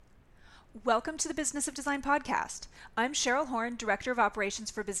Welcome to the Business of Design podcast. I'm Cheryl Horn, Director of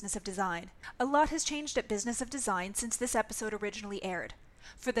Operations for Business of Design. A lot has changed at Business of Design since this episode originally aired.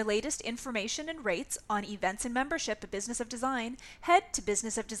 For the latest information and rates on events and membership at Business of Design, head to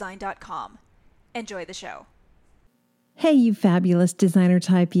businessofdesign.com. Enjoy the show. Hey, you fabulous designer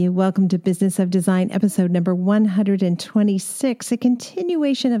type you. Welcome to Business of Design, episode number 126, a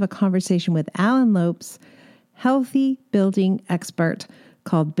continuation of a conversation with Alan Lopes, healthy building expert,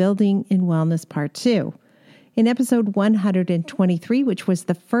 called Building in Wellness Part 2. In episode 123, which was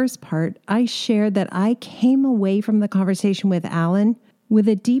the first part, I shared that I came away from the conversation with Alan with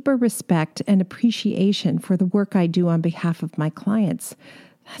a deeper respect and appreciation for the work I do on behalf of my clients.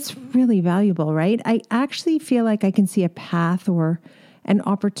 That's really valuable, right? I actually feel like I can see a path or an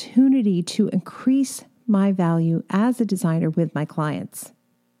opportunity to increase my value as a designer with my clients.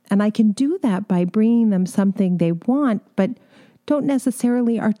 And I can do that by bringing them something they want, but don't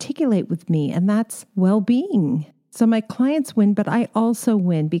necessarily articulate with me, and that's well-being. So my clients win, but I also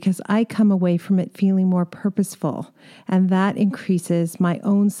win because I come away from it feeling more purposeful, and that increases my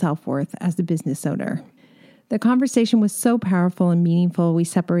own self-worth as a business owner. The conversation was so powerful and meaningful, we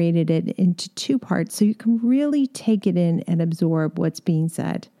separated it into two parts so you can really take it in and absorb what's being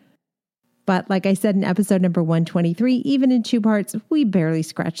said. But like I said in episode number 123, even in two parts, we barely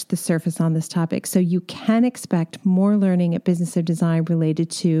scratched the surface on this topic. So you can expect more learning at Business of Design related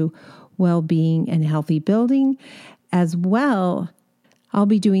to well-being and healthy building. As well, I'll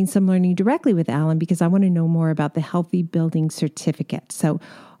be doing some learning directly with Alan because I want to know more about the Healthy Building Certificate. So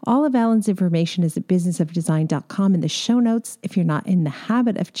all of Alan's information is at businessofdesign.com in the show notes. If you're not in the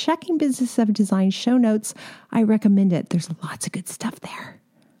habit of checking Business of Design show notes, I recommend it. There's lots of good stuff there.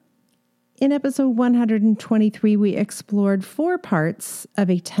 In episode 123, we explored 4 parts of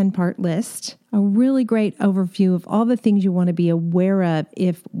a 10-part list, a really great overview of all the things you want to be aware of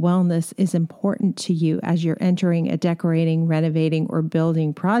if wellness is important to you as you're entering a decorating, renovating, or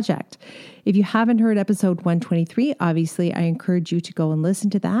building project. If you haven't heard episode 123, obviously, I encourage you to go and listen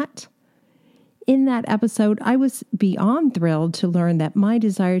to that. In that episode, I was beyond thrilled to learn that my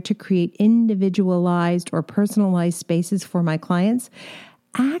desire to create individualized or personalized spaces for my clients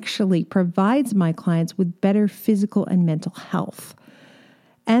actually provides my clients with better physical and mental health.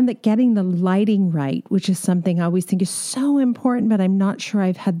 And that getting the lighting right, which is something I always think is so important, but I'm not sure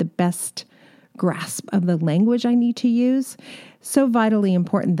I've had the best grasp of the language I need to use. So vitally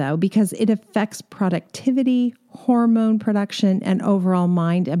important though, because it affects productivity, hormone production, and overall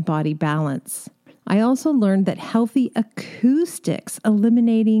mind and body balance. I also learned that healthy acoustics,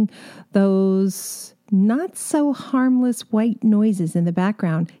 eliminating those not so harmless white noises in the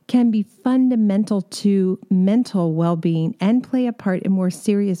background, can be fundamental to mental well-being and play a part in more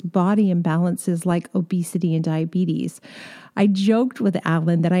serious body imbalances like obesity and diabetes. I joked with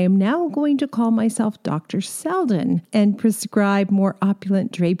Alan that I am now going to call myself Dr. Selden and prescribe more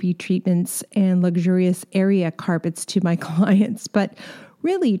opulent drapey treatments and luxurious area carpets to my clients. But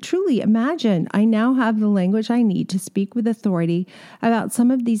really, truly imagine I now have the language I need to speak with authority about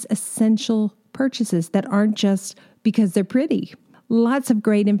some of these essential purchases that aren't just because they're pretty. Lots of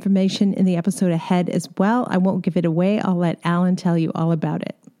great information in the episode ahead as well. I won't give it away. I'll let Alan tell you all about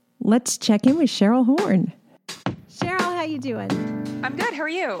it. Let's check in with Cheryl Horn. Cheryl, how you doing? I'm good. How are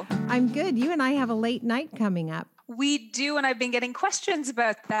you? I'm good. You and I have a late night coming up. We do, and I've been getting questions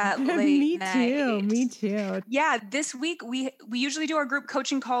about that late night. Me too. Yeah, this week we usually do our group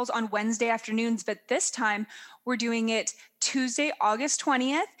coaching calls on Wednesday afternoons, but this time we're doing it Tuesday, August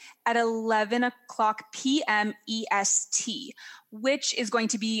 20th at 11 o'clock p.m. EST, which is going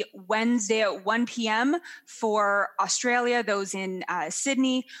to be Wednesday at 1 p.m. for Australia, those in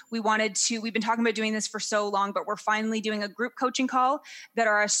Sydney. We've been talking about doing this for so long, but we're finally doing a group coaching call that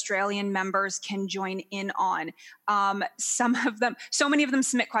our Australian members can join in on. So many of them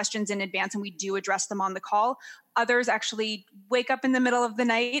submit questions in advance and we do address them on the call. Others actually wake up in the middle of the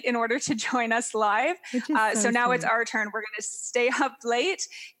night in order to join us live. So now it's our turn. We're going to stay up late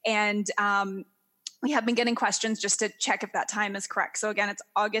and we have been getting questions just to check if that time is correct. So again, it's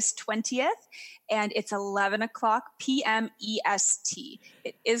August 20th and it's 11 o'clock p.m. EST.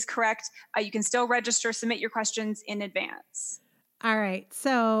 It is correct. You can still register, submit your questions in advance. All right.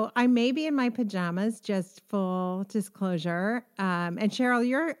 So I may be in my pajamas, just full disclosure. And Cheryl,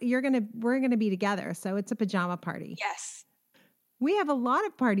 we're going to be together. So it's a pajama party. Yes. We have a lot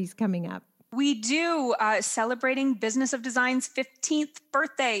of parties coming up. We do, celebrating Business of Design's 15th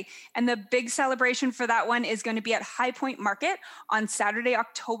birthday. And the big celebration for that one is going to be at High Point Market on Saturday,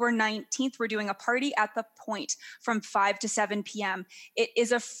 October 19th. We're doing a party at the Point from 5 to 7 p.m. It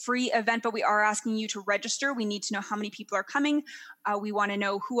is a free event, but we are asking you to register. We need to know how many people are coming. We want to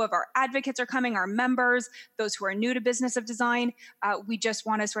know who of our advocates are coming, our members, those who are new to Business of Design. We just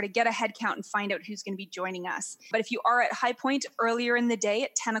want to sort of get a head count and find out who's going to be joining us. But if you are at High Point earlier in the day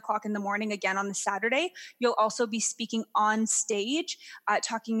at 10 o'clock in the morning, again on the Saturday, you'll also be speaking on stage,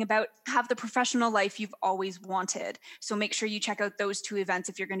 talking about have the professional life you've always wanted. So make sure you check out those two events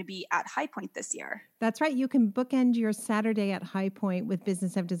if you're going to be at High Point this year. That's right. You can bookend your Saturday at High Point with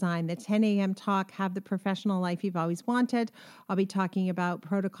Business of Design. The 10 a.m. talk, have the professional life you've always wanted. I'll be talking about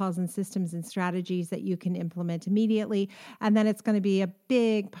protocols and systems and strategies that you can implement immediately. And then it's going to be a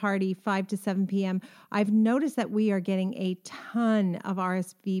big party, 5 to 7 p.m. I've noticed that we are getting a ton of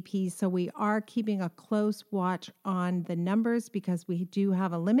RSVPs, so we are keeping a close watch on the numbers because we do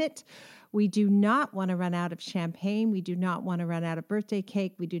have a limit. We do not want to run out of champagne. We do not want to run out of birthday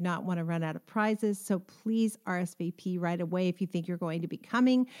cake. We do not want to run out of prizes. So please RSVP right away if you think you're going to be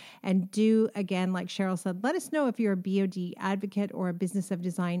coming. And do, again, like Cheryl said, let us know if you're a BOD advocate or a Business of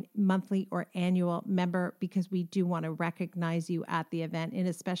Design monthly or annual member, because we do want to recognize you at the event in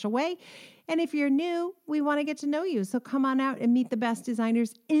a special way. And if you're new, we want to get to know you. So come on out and meet the best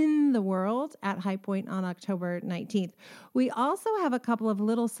designers in the world at High Point on October 19th. We also have a couple of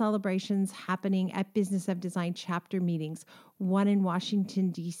little celebrations happening at Business of Design chapter meetings, one in Washington,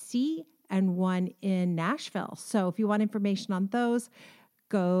 D.C., and one in Nashville. So if you want information on those,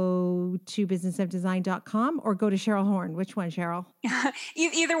 go to businessofdesign.com or go to Cheryl Horn. Which one, Cheryl?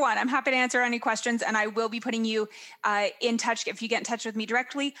 Either one. I'm happy to answer any questions, and I will be putting you in touch. If you get in touch with me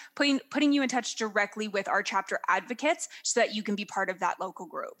directly, putting you in touch directly with our chapter advocates so that you can be part of that local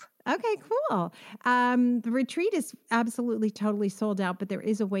group. Okay, cool. The retreat is absolutely totally sold out, but there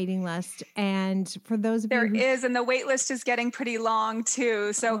is a waiting list. And for those of you there is, and the wait list is getting pretty long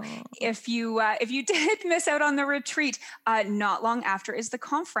too. So if you did miss out on the retreat, not long after is the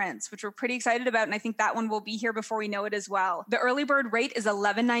conference, which we're pretty excited about. And I think that one will be here before we know it as well. The early bird rate is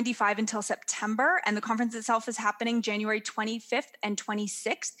 $11.95 until September. And the conference itself is happening January 25th and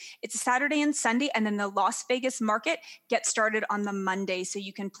 26th. It's a Saturday and Sunday. And then the Las Vegas market gets started on the Monday. So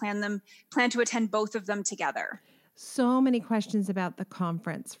you can plan to attend both of them together. So many questions about the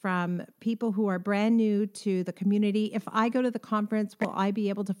conference from people who are brand new to the community. If I go to the conference, will I be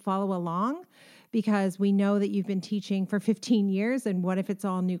able to follow along? Because we know that you've been teaching for 15 years. And what if it's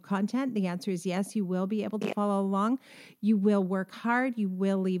all new content? The answer is yes, you will be able to follow along. You will work hard. You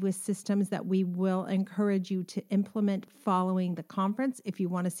will leave with systems that we will encourage you to implement following the conference. If you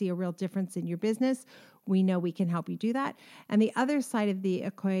want to see a real difference in your business, we know we can help you do that. And the other side of the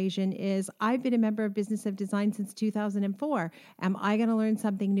equation is I've been a member of Business of Design since 2004. Am I going to learn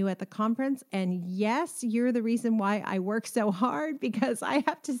something new at the conference? And yes, you're the reason why I work so hard, because I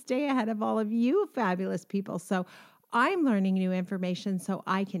have to stay ahead of all of you fabulous people. So I'm learning new information so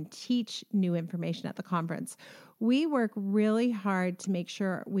I can teach new information at the conference. We work really hard to make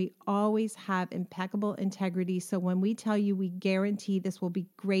sure we always have impeccable integrity. So when we tell you we guarantee this will be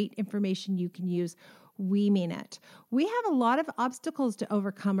great information you can use, we mean it. We have a lot of obstacles to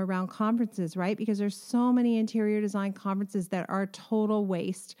overcome around conferences, right? Because there's so many interior design conferences that are total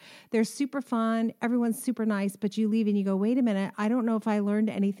waste. They're super fun. Everyone's super nice, but you leave and you go, wait a minute, I don't know if I learned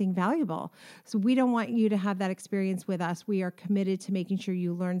anything valuable. So we don't want you to have that experience with us. We are committed to making sure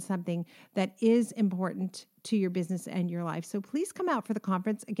you learn something that is important to your business and your life. So please come out for the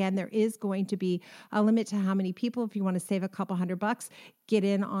conference. Again, there is going to be a limit to how many people. If you want to save a couple $100, get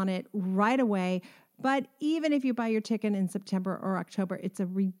in on it right away. But even if you buy your ticket in September or October, it's a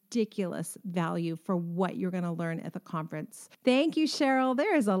ridiculous value for what you're going to learn at the conference. Thank you, Cheryl.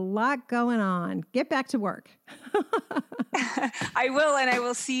 There is a lot going on. Get back to work. I will, and I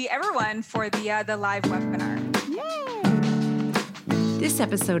will see everyone for the live webinar. Yay! This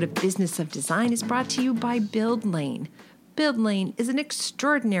episode of Business of Design is brought to you by BuildLane. BuildLane is an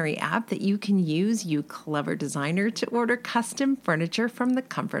extraordinary app that you can use, you clever designer, to order custom furniture from the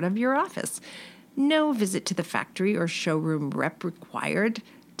comfort of your office. No visit to the factory or showroom rep required.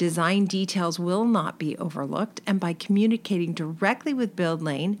 Design details will not be overlooked, and by communicating directly with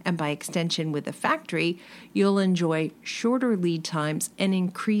BuildLane and by extension with the factory, you'll enjoy shorter lead times and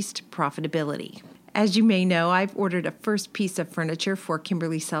increased profitability. As you may know, I've ordered a first piece of furniture for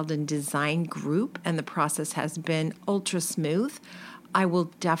Kimberly Seldon Design Group, and the process has been ultra smooth. I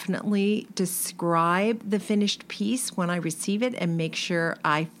will definitely describe the finished piece when I receive it and make sure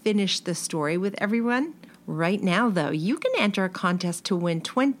I finish the story with everyone. Right now, though, you can enter a contest to win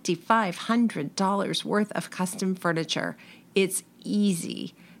 $2,500 worth of custom furniture. It's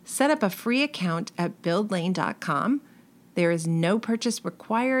easy. Set up a free account at buildlane.com. There is no purchase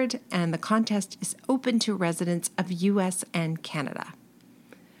required, and the contest is open to residents of U.S. and Canada.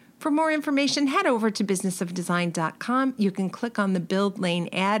 For more information, head over to businessofdesign.com. You can click on the Build Lane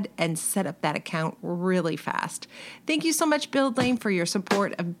ad and set up that account really fast. Thank you so much, Build Lane, for your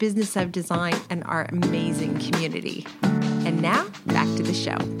support of Business of Design and our amazing community. And now, back to the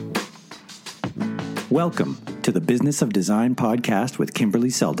show. Welcome to the Business of Design podcast with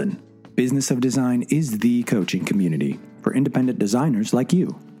Kimberly Selden. Business of Design is the coaching community for independent designers like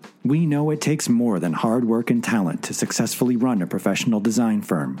you. We know it takes more than hard work and talent to successfully run a professional design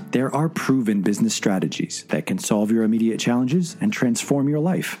firm. There are proven business strategies that can solve your immediate challenges and transform your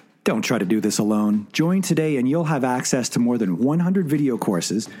life. Don't try to do this alone. Join today and you'll have access to more than 100 video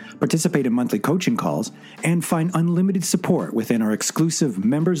courses, participate in monthly coaching calls, and find unlimited support within our exclusive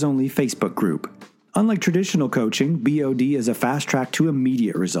members-only Facebook group. Unlike traditional coaching, BOD is a fast track to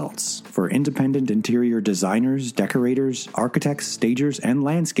immediate results for independent interior designers, decorators, architects, stagers, and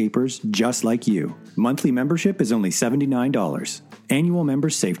landscapers just like you. Monthly membership is only $79. Annual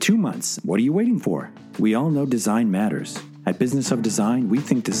members save 2 months. What are you waiting for? We all know design matters. At Business of Design, we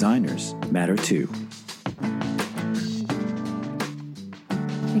think designers matter too.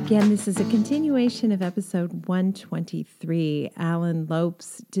 Again, this is a continuation of episode 123. Alan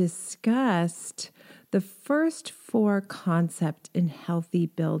Lopes discussed the first 4 concepts in healthy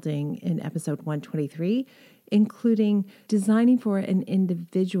building in episode 123, including designing for an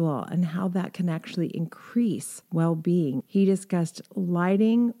individual and how that can actually increase well-being. He discussed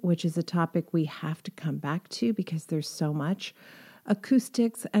lighting, which is a topic we have to come back to because there's so much,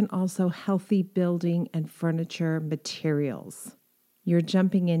 acoustics, and also healthy building and furniture materials. You're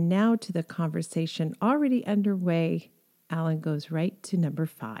jumping in now to the conversation already underway. Alan goes right to number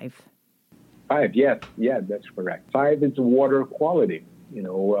 5. 5, yes. Yeah, that's correct. 5 is water quality.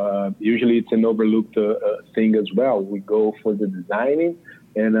 Usually it's an overlooked thing as well. We go for the designing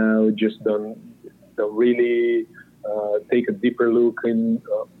and we just don't really take a deeper look in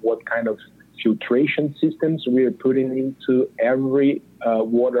what kind of filtration systems we are putting into every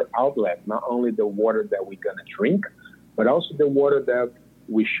water outlet, not only the water that we're going to drink, but also the water that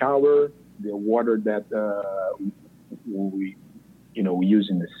we shower, the water that we use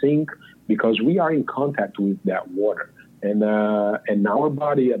in the sink, because we are in contact with that water, and our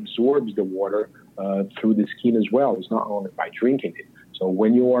body absorbs the water through the skin as well. It's not only by drinking it. So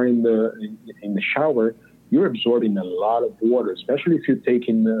when you are in the shower, you're absorbing a lot of water, especially if you're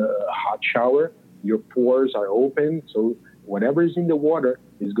taking a hot shower. Your pores are open, so whatever is in the water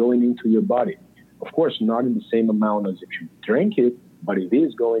is going into your body. Of course, not in the same amount as if you drink it, but it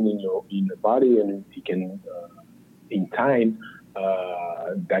is going in your body, and it can, in time,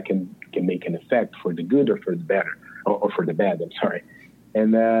 that can make an effect for the good or for the better, or for the bad. I'm sorry.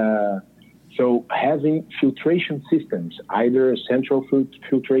 And so having filtration systems, either a central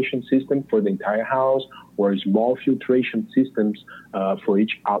filtration system for the entire house or small filtration systems for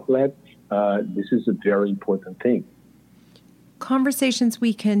each outlet, this is a very important thing. Conversations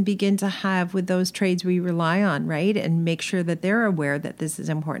we can begin to have with those trades we rely on, right? And make sure that they're aware that this is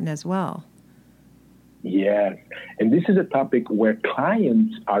important as well. Yes. And this is a topic where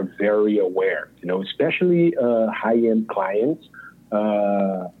clients are very aware, especially high-end clients.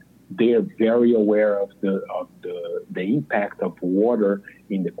 They are very aware of the impact of water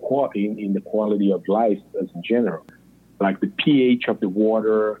in the quality of life as in general, like the pH of the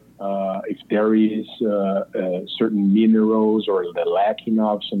water, if there is certain minerals or the lacking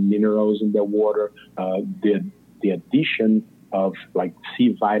of some minerals in the water, the addition of like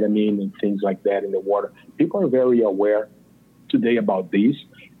C vitamin and things like that in the water. People are very aware today about this,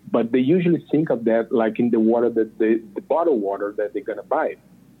 but they usually think of that like in the water that the bottled water that they're going to buy.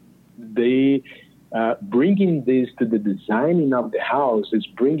 They bringing this to the designing of the house is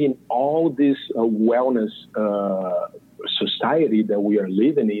bringing all this wellness society that we are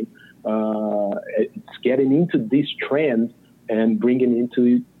living in. It's getting into this trend and bringing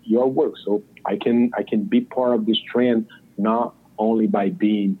into your work. So I can be part of this trend, not only by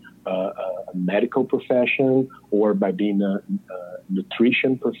being a medical profession or by being a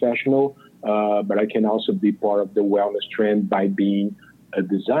nutrition professional, but I can also be part of the wellness trend by being a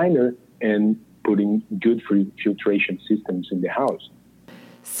designer and putting good filtration systems in the house.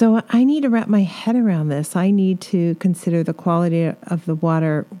 So I need to wrap my head around this. I need to consider the quality of the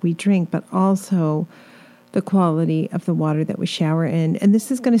water we drink, but also the quality of the water that we shower in. And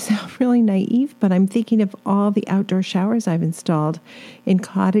this is going to sound really naive, but I'm thinking of all the outdoor showers I've installed in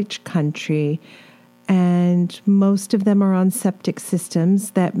cottage country and most of them are on septic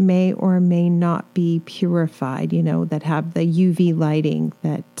systems that may or may not be purified, that have the UV lighting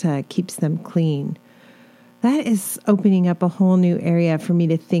that keeps them clean. That is opening up a whole new area for me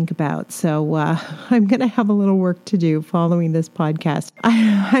to think about. So I'm going to have a little work to do following this podcast.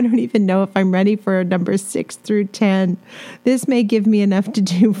 I don't even know if I'm ready for number 6 through 10. This may give me enough to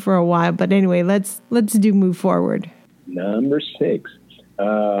do for a while. But anyway, let's move forward. Number 6.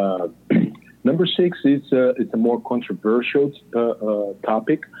 Number 6 is a more controversial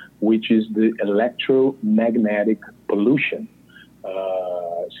topic, which is the electromagnetic pollution.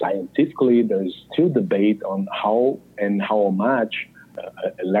 Scientifically, there's still debate on how much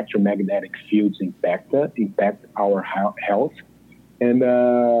electromagnetic fields impact our health, and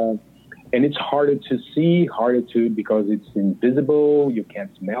it's harder to see, because it's invisible. You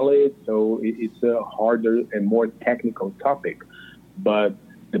can't smell it, so it's a harder and more technical topic. But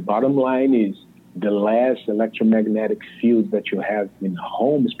the bottom line is, the less electromagnetic fields that you have in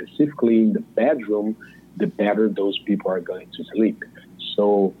home, specifically in the bedroom, the better those people are going to sleep.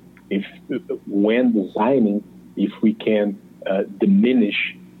 So when designing, if we can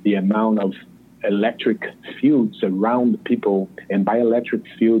diminish the amount of electric fields around the people, and by electric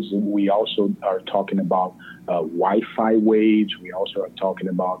fields, we also are talking about Wi-Fi waves. We also are talking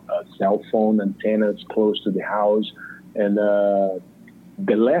about cell phone antennas close to the house. And the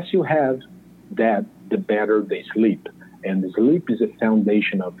less you have that, the better they sleep. And the sleep is a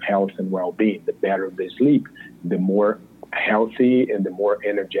foundation of health and well-being. The better they sleep, the more healthy and the more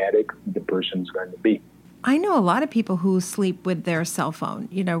energetic the person's going to be. I know a lot of people who sleep with their cell phone,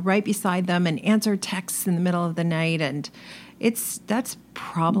 right beside them, and answer texts in the middle of the night. And that's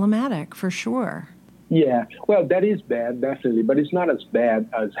problematic for sure. Yeah, well, that is bad, definitely. But it's not as bad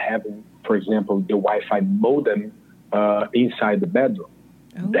as having, for example, the Wi-Fi modem inside the bedroom.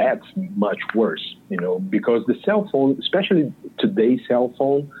 Oh. That's much worse, because the cell phone, especially today's cell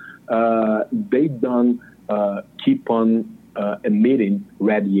phone, they don't keep on emitting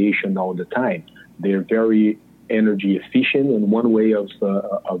radiation all the time. They're very energy efficient, and one way of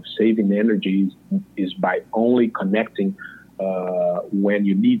saving energy is by only connecting when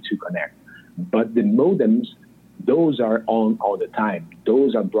you need to connect. But the modems, those are on all the time.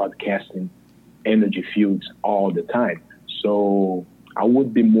 Those are broadcasting energy fields all the time. So I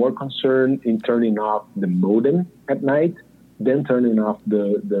would be more concerned in turning off the modem at night than turning off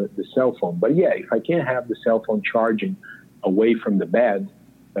the cell phone. But yeah, if I can't have the cell phone charging away from the bed,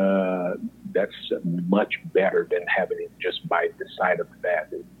 that's much better than having it just by the side of the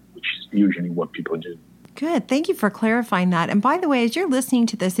bed, which is usually what people do. Good. Thank you for clarifying that. And by the way, as you're listening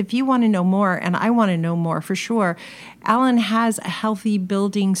to this, if you want to know more, and I want to know more for sure, Alan has a healthy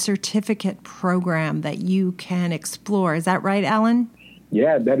building certificate program that you can explore. Is that right, Alan?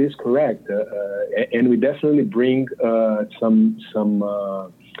 Yeah, that is correct. And we definitely bring some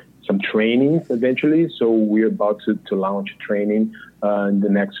trainings eventually. So we're about to launch training in the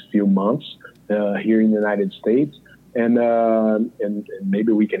next few months here in the United States. And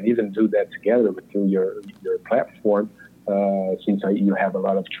maybe we can even do that together through your platform. Since you have a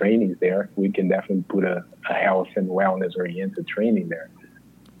lot of trainings there, we can definitely put a health and wellness oriented training there.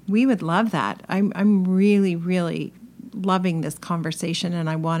 We would love that. I'm really, really loving this conversation, and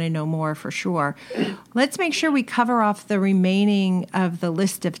I want to know more for sure. Let's make sure we cover off the remaining of the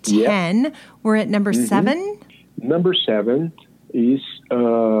list of 10. Yep. We're at number 7. Number 7 is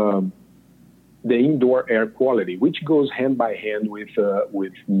the indoor air quality, which goes hand by hand with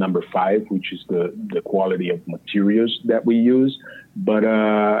number 5, which is the quality of materials that we use. But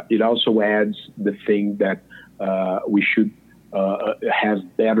it also adds the thing that we should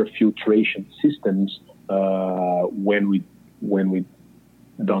have better filtration systems when we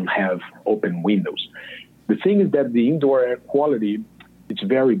don't have open windows. The thing is that the indoor air quality, it's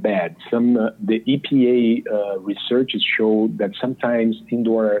very bad. The EPA researches show that sometimes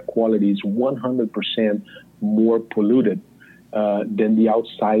indoor air quality is 100% more polluted than the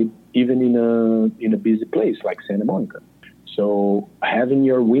outside, even in a busy place like Santa Monica. So having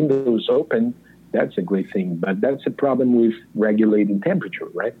your windows open, that's a great thing. But that's a problem with regulating temperature,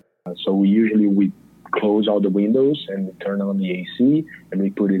 right? So we close all the windows and we turn on the AC and we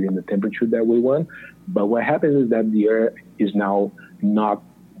put it in the temperature that we want. But what happens is that the air is now not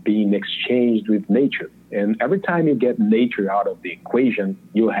being exchanged with nature. And every time you get nature out of the equation,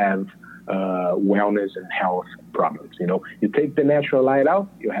 you have wellness and health problems. You take the natural light out,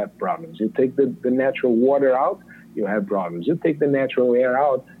 you have problems. You take the natural water out, you have problems. You take the natural air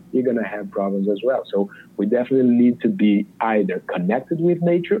out, you're going to have problems as well. So we definitely need to be either connected with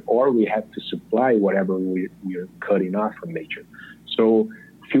nature, or we have to supply whatever we're cutting off from nature. So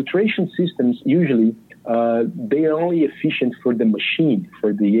filtration systems usually they are only efficient for the machine,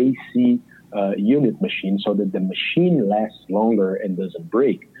 for the AC unit machine, so that the machine lasts longer and doesn't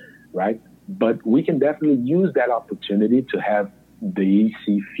break, right? But we can definitely use that opportunity to have the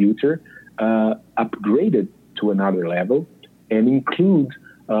AC filter upgraded to another level and include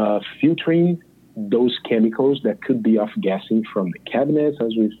filtering those chemicals that could be off-gassing from the cabinets,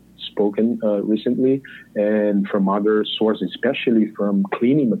 as we've spoken recently, and from other sources, especially from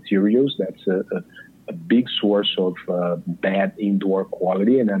cleaning materials. That's a big source of bad indoor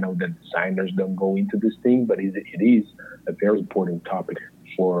quality. And I know that designers don't go into this thing, but it is a very important topic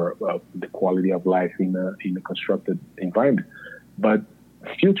for the quality of life in a constructed environment. But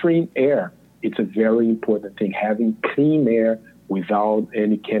filtering air, it's a very important thing. Having clean air without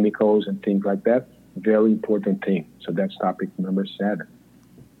any chemicals and things like that, very important thing. So that's topic number 7.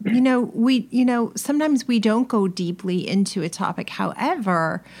 Sometimes we don't go deeply into a topic.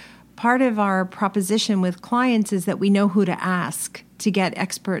 However, part of our proposition with clients is that we know who to ask to get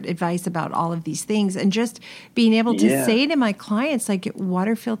expert advice about all of these things. And just being able to say to my clients, like,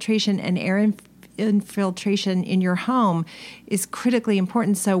 water filtration and air infiltration in your home is critically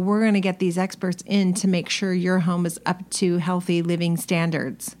important. So we're going to get these experts in to make sure your home is up to healthy living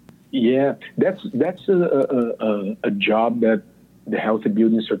standards. Yeah, that's a job that the Healthy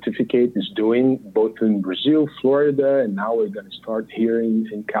Building Certificate is doing, both in Brazil, Florida, and now we're going to start here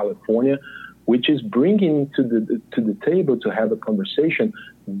in California, which is bringing to the table to have a conversation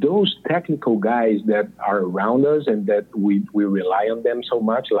those technical guys that are around us and that we rely on them so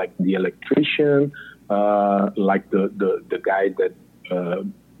much, like the electrician, like the guy that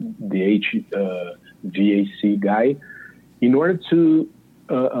the HVAC guy, in order to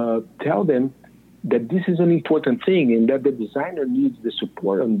tell them that this is an important thing and that the designer needs the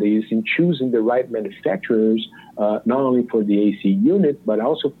support on this in choosing the right manufacturers, not only for the AC unit, but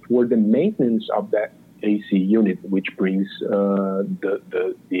also for the maintenance of that AC unit, which brings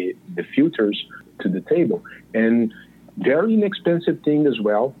the filters to the table. And very inexpensive thing as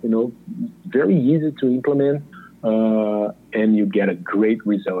well, very easy to implement, and you get a great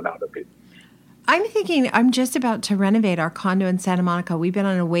result out of it. I'm thinking I'm just about to renovate our condo in Santa Monica. We've been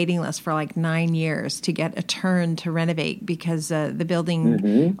on a waiting list for like 9 years to get a turn to renovate because the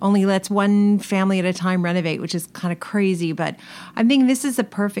building only lets one family at a time renovate, which is kind of crazy. But I'm thinking this is a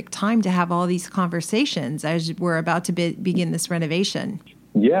perfect time to have all these conversations as we're about to begin this renovation.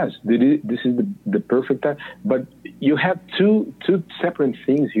 Yes, this is the perfect time. But you have two separate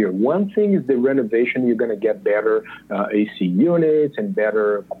things here. One thing is the renovation. You're going to get better AC units and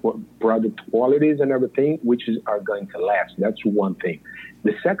better product qualities and everything, which are going to last. That's one thing.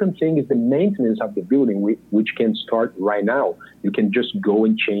 The second thing is the maintenance of the building, which can start right now. You can just go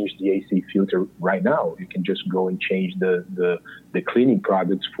and change the AC filter right now. You can just go and change the cleaning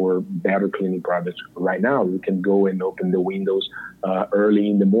products for better cleaning products right now. You can go and open the windows early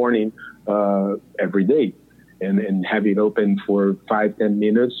in the morning every day and have it open for 5-10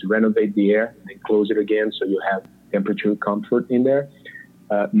 minutes, renovate the air, and then close it again so you have temperature comfort in there.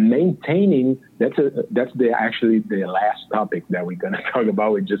 Maintaining, that's actually the last topic that we're going to talk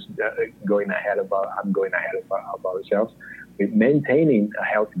about. We're just I'm going ahead of ourselves. Maintaining a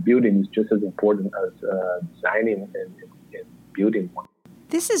healthy building is just as important as designing and building one.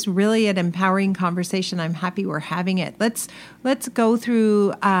 This is really an empowering conversation. I'm happy we're having it. Let's go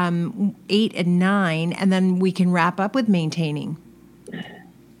through 8 and 9, and then we can wrap up with maintaining.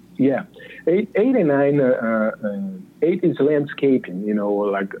 Yeah, 8 and 9. 8 is landscaping,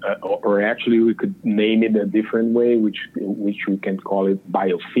 or actually we could name it a different way, which we can call it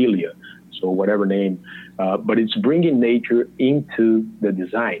biophilia. So whatever name, but it's bringing nature into the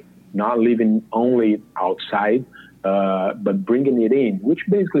design, not living only outside, but bringing it in, which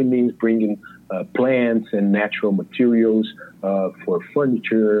basically means bringing plants and natural materials for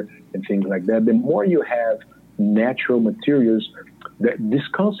furniture and things like that. The more you have natural materials, this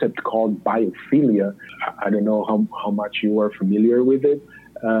concept called biophilia, I don't know how much you are familiar with it,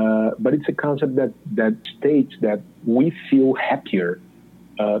 but it's a concept that states that we feel happier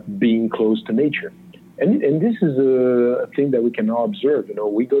being close to nature. And this is a thing that we can all observe.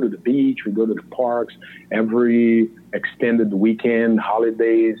 We go to the beach, we go to the parks, every extended weekend,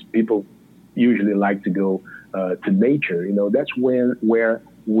 holidays, people usually like to go to nature. That's where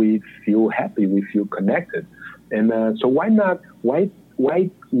we feel happy, we feel connected. And so why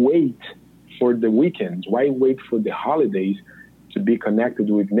wait for the weekends? Why wait for the holidays to be connected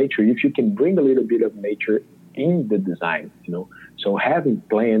with nature if you can bring a little bit of nature in the design, So having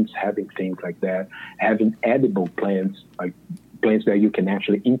plants, having things like that, having edible plants, like plants that you can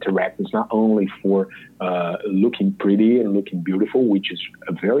actually interact. It's not only for looking pretty and looking beautiful, which is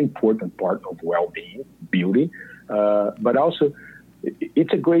a very important part of well-being, beauty, but also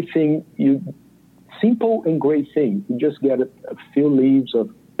it's a great thing. Simple and great thing. You just get a few leaves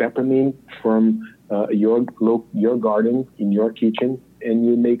of peppermint from your garden in your kitchen, and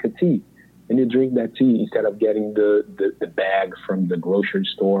you make a tea, and you drink that tea instead of getting the bag from the grocery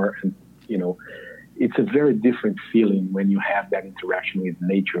store. And it's a very different feeling when you have that interaction with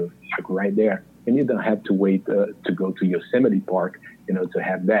nature, like right there, and you don't have to wait to go to Yosemite Park, to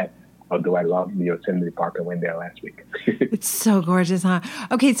have that. Although I love the Yosemite Park, I went there last week. It's so gorgeous, huh?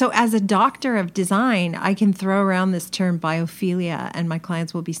 Okay, so as a doctor of design, I can throw around this term biophilia, and my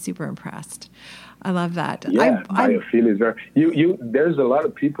clients will be super impressed. I love that. Yeah, biophilia is very. There's a lot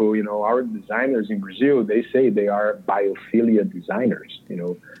of people. Our designers in Brazil, they say they are biophilia designers.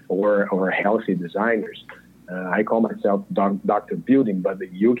 Or healthy designers. I call myself Dr. Building, but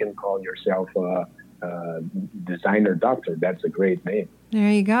you can call yourself designer doctor. That's a great name.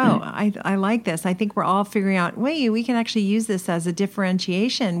 There you go. I like this. I think we're all figuring out, we can actually use this as a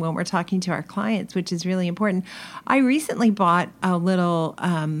differentiation when we're talking to our clients, which is really important. I recently bought a little,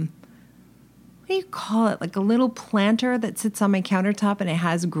 what do you call it? Like a little planter that sits on my countertop, and it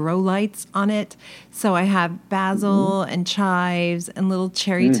has grow lights on it. So I have basil and chives and little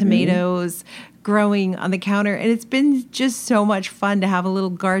cherry tomatoes growing on the counter. And it's been just so much fun to have a little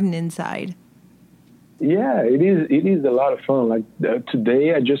garden inside. Yeah, it is a lot of fun. Like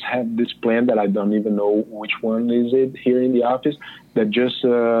today, I just have this plant that I don't even know which one is it here in the office that just,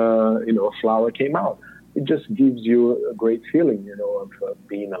 a flower came out. It just gives you a great feeling, of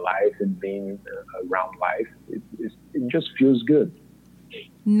being alive and being around life. It just feels good.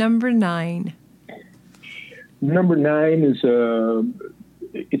 Number 9. Number 9 is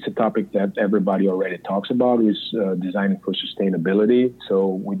it's a topic that everybody already talks about, is designing for sustainability. So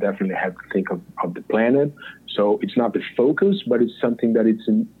we definitely have to think of the planet. So it's not the focus, but it's something that it's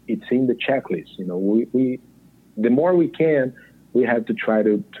in the checklist. We the more we can, we have to try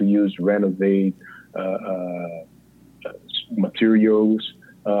to use renovate materials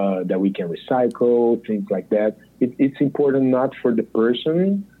that we can recycle, things like that. It's important not for the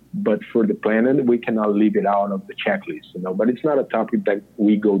person, but for the planet. We cannot leave it out of the checklist, But it's not a topic that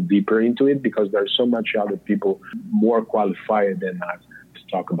we go deeper into it, because there's so much other people more qualified than us to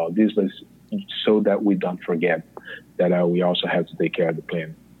talk about this, but so that we don't forget that we also have to take care of the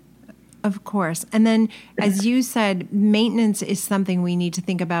planet. Of course. And then, as you said, maintenance is something we need to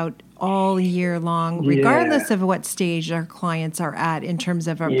think about all year long, regardless of what stage our clients are at in terms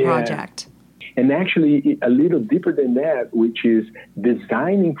of our project. And actually, a little deeper than that, which is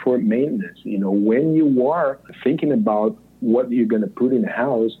designing for maintenance. When you are thinking about what you're going to put in a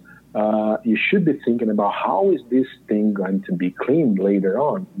house, you should be thinking about how is this thing going to be cleaned later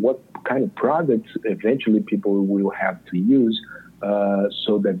on? What kind of products eventually people will have to use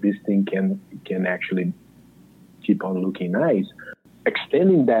so that this thing can actually keep on looking nice.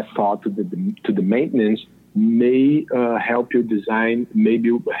 Extending that thought to the maintenance may help you design,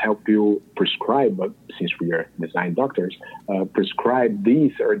 maybe help you prescribe, but since we are design doctors, prescribe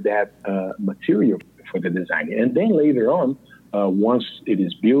this or that material for the design. And then later on, once it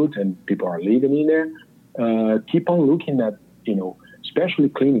is built and people are living in there, keep on looking at, especially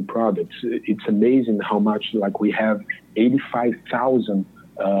cleaning products. It's amazing how much, we have 85,000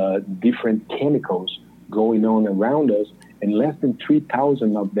 different chemicals going on around us, and less than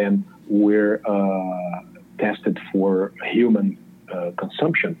 3,000 of them were tested for human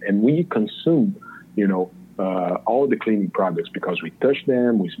consumption. And we consume, all the cleaning products because we touch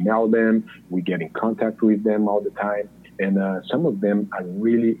them, we smell them, we get in contact with them all the time. And some of them are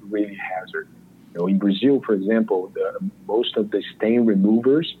really, really hazardous. In Brazil, for example, most of the stain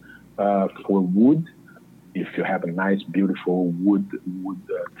removers for wood, if you have a nice, beautiful wood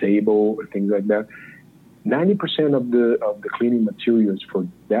table or things like that, 90% of the cleaning materials for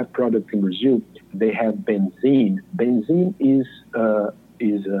that product in Brazil, they have benzene. Benzene is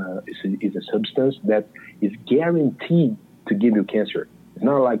a substance that is guaranteed to give you cancer. It's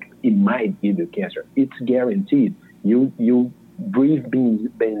not like it might give you cancer. It's guaranteed. You breathe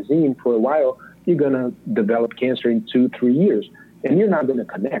benzene for a while, you're going to develop cancer in 2-3 years. And you're not going to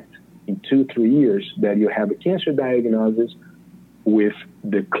connect in 2-3 years that you have a cancer diagnosis with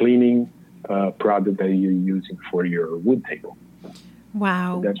the cleaning product that you're using for your wood table.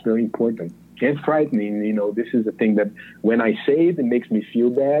 Wow. So that's very important. And frightening, this is the thing that when I say it makes me feel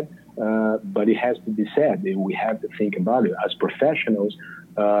bad, but it has to be said. We have to think about it. As professionals,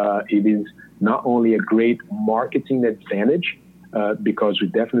 it is not only a great marketing advantage, because we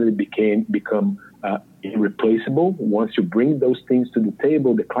definitely become irreplaceable. Once you bring those things to the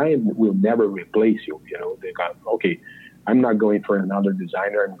table, the client will never replace you. You know, they got, okay, I'm not going for another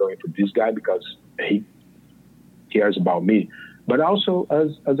designer. I'm going for this guy because he cares about me. But also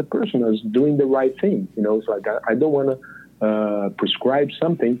as a person, as doing the right thing. You know, it's like I don't want to prescribe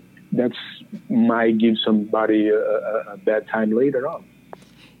something that might give somebody a bad time later on.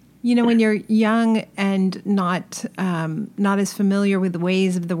 You know, when you're young and not as familiar with the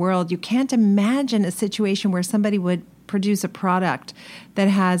ways of the world, you can't imagine a situation where somebody would produce a product that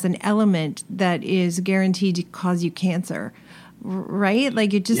has an element that is guaranteed to cause you cancer, right?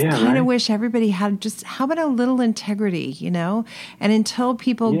 Like, you just kind of wish everybody had just, how about a little integrity, you know? And until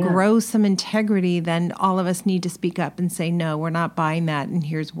people grow some integrity, then all of us need to speak up and say, no, we're not buying that, and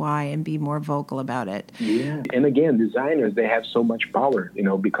here's why, and be more vocal about it. Yeah. And again, designers, they have so much power, you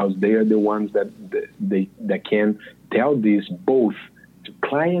know, because they are the ones that can tell this both to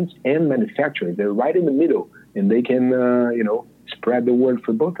clients and manufacturers. They're right in the middle, and they can, you know, spread the word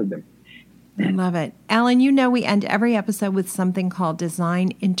for both of them. I love it. Alan, you know we end every episode with something called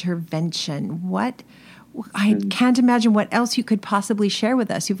design intervention. I can't imagine what else you could possibly share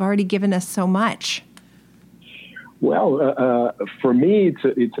with us. You've already given us so much. Well, for me,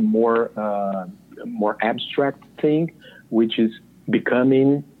 it's a more abstract thing, which is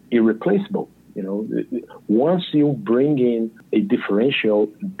becoming irreplaceable. You know, once you bring in a differential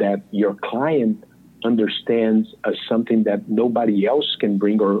that your client understands as something that nobody else can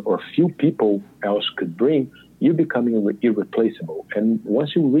bring or few people else could bring, you're becoming irreplaceable. And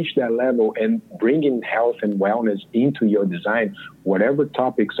once you reach that level and bringing health and wellness into your design, whatever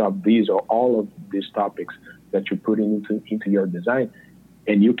topics of these or all of these topics that you're putting into your design,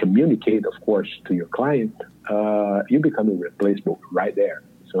 and you communicate, of course, to your client, you become irreplaceable right there.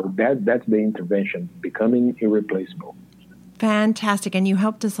 So that's the intervention, becoming irreplaceable. Fantastic. And you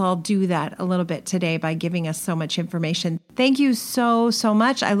helped us all do that a little bit today by giving us so much information. Thank you so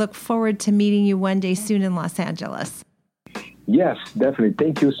much. I look forward to meeting you one day soon in Los Angeles. Yes, definitely.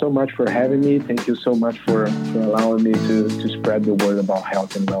 Thank you so much for having me. Thank you so much for allowing me to spread the word about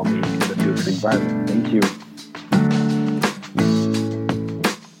health and well-being in the built environment. Thank you.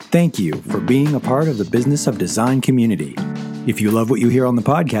 Thank you for being a part of the Business of Design community. If you love what you hear on the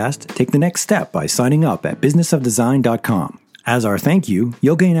podcast, take the next step by signing up at businessofdesign.com. As our thank you,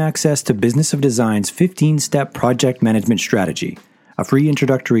 you'll gain access to Business of Design's 15-step project management strategy, a free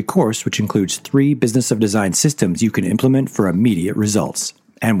introductory course which includes 3 Business of Design systems you can implement for immediate results.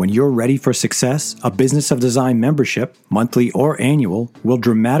 And when you're ready for success, a Business of Design membership, monthly or annual, will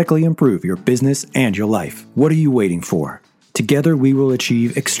dramatically improve your business and your life. What are you waiting for? Together we will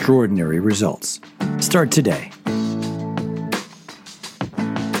achieve extraordinary results. Start today.